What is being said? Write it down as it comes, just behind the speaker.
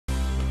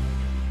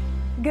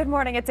Good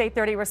morning. It's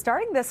 8:30. We're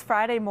starting this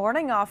Friday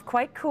morning off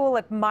quite cool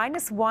at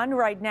 -1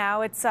 right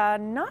now. It's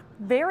not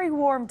very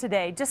warm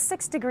today, just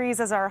 6 degrees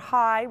as our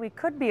high. We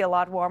could be a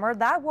lot warmer.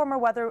 That warmer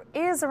weather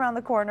is around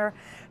the corner,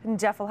 and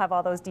Jeff will have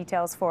all those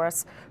details for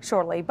us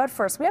shortly. But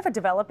first, we have a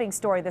developing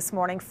story this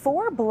morning.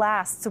 4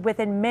 blasts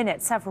within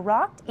minutes have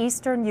rocked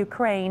eastern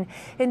Ukraine,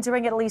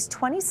 injuring at least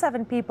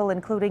 27 people,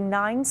 including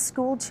 9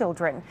 school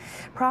children.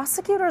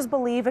 Prosecutors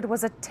believe it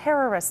was a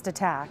terrorist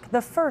attack.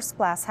 The first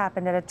blast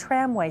happened at a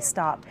tramway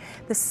stop.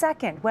 The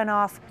second went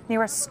off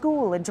near a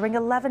school, injuring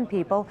 11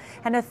 people,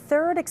 and a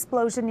third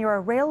explosion near a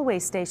railway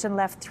station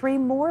left 3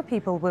 more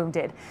people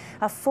wounded.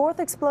 A fourth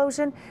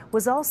explosion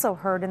was also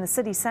heard in the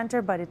city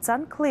center, but it's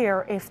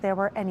unclear if there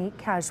were any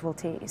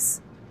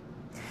casualties.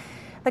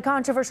 The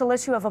controversial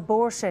issue of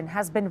abortion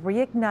has been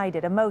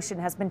reignited. A motion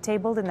has been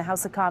tabled in the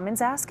House of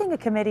Commons asking a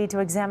committee to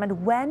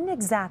examine when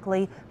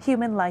exactly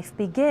human life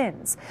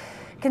begins.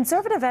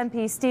 Conservative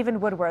MP Stephen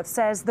Woodworth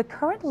says the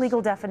current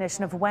legal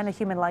definition of when a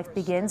human life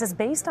begins is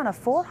based on a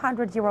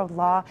 400-year-old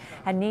law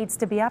and needs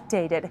to be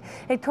updated.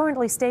 It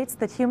currently states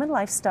that human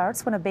life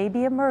starts when a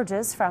baby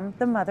emerges from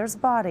the mother's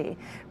body.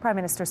 Prime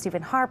Minister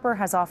Stephen Harper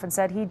has often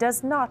said he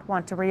does not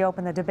want to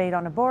reopen the debate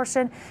on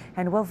abortion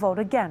and will vote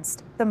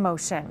against the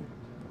motion.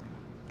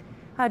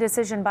 A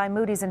decision by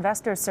Moody's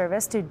Investors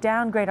Service to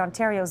downgrade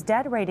Ontario's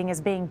debt rating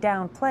is being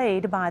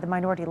downplayed by the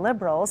minority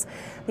Liberals.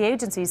 The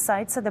agency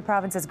cites the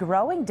province's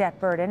growing debt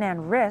burden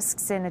and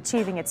risks in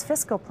achieving its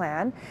fiscal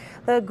plan.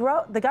 The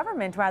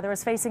government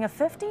is facing a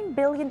 $15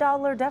 billion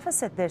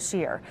deficit this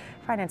year.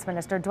 Finance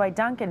Minister Dwight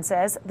Duncan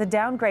says the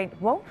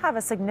downgrade won't have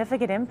a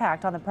significant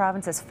impact on the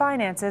province's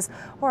finances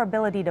or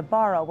ability to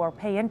borrow or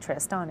pay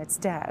interest on its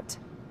debt.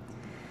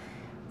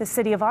 The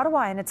City of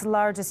Ottawa and its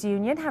largest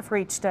union have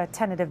reached a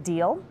tentative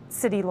deal.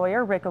 City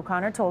lawyer Rick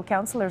O'Connor told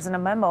councillors in a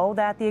memo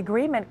that the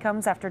agreement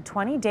comes after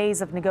 20 days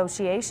of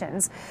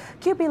negotiations.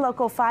 QP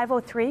Local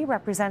 503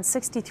 represents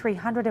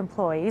 6,300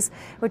 employees,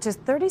 which is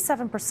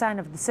 37%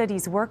 of the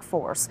city's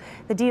workforce.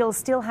 The deal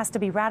still has to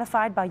be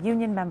ratified by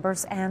union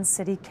members and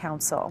City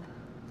Council.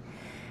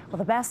 Well,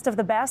 the best of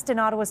the best in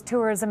Ottawa's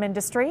tourism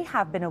industry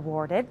have been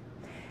awarded.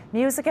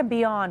 Music and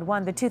Beyond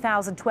won the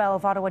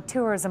 2012 Ottawa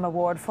Tourism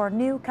Award for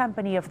New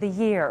Company of the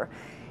Year.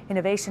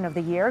 Innovation of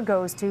the Year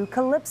goes to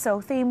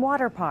Calypso Theme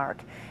Water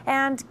Park.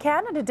 And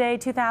Canada Day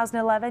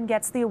 2011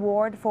 gets the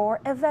award for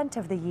Event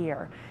of the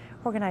Year.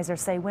 Organizers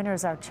say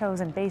winners are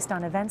chosen based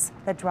on events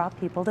that draw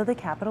people to the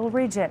capital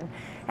region.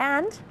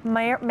 And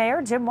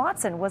Mayor Jim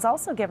Watson was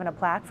also given a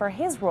plaque for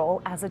his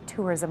role as a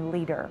tourism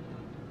leader.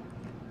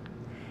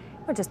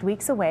 We're just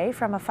weeks away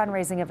from a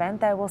fundraising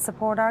event that will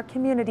support our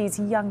community's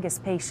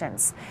youngest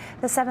patients.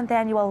 The 7th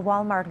annual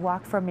Walmart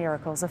Walk for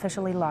Miracles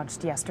officially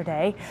launched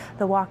yesterday.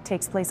 The walk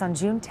takes place on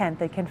June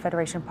 10th at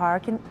Confederation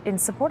Park in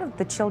support of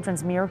the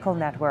Children's Miracle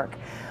Network.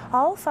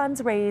 All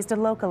funds raised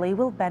locally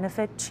will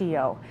benefit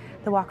CHEO.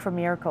 The Walk for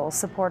Miracles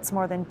supports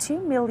more than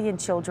 2 million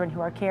children who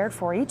are cared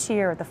for each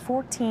year at the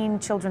 14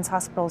 children's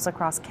hospitals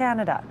across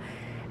Canada.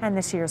 And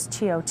this year's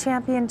CHEO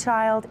champion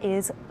child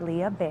is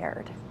Leah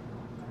Baird.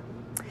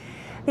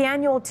 The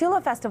annual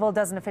Tulip Festival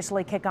doesn't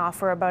officially kick off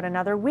for about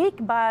another week,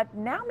 but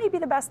now may be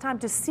the best time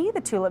to see the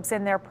tulips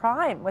in their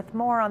prime. With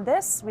more on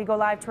this, we go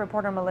live to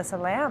reporter Melissa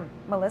Lamb.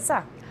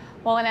 Melissa.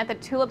 Well, Annette, the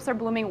tulips are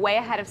blooming way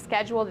ahead of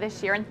schedule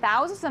this year, and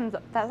thousands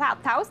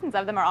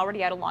of them are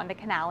already out along the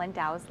canal in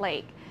Dow's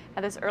Lake.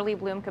 Now, this early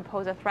bloom could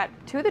pose a threat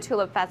to the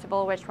Tulip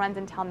Festival, which runs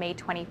until May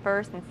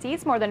 21st and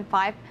sees more than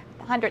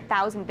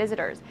 500,000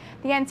 visitors.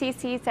 The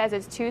NCC says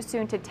it's too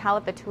soon to tell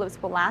if the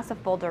tulips will last a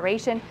full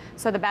duration,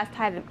 so the best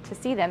time to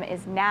see them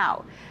is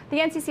now. The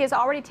NCC is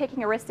already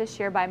taking a risk this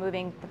year by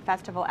moving the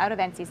festival out of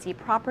NCC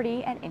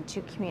property and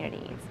into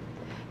communities.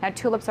 Now,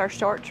 tulips are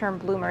short-term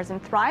bloomers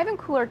and thrive in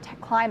cooler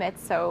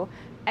climates, so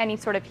any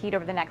sort of heat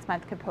over the next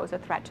month could pose a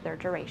threat to their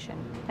duration.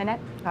 Annette?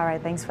 All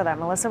right, thanks for that,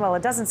 Melissa. Well,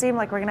 it doesn't seem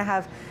like we're going to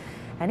have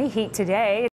any heat today.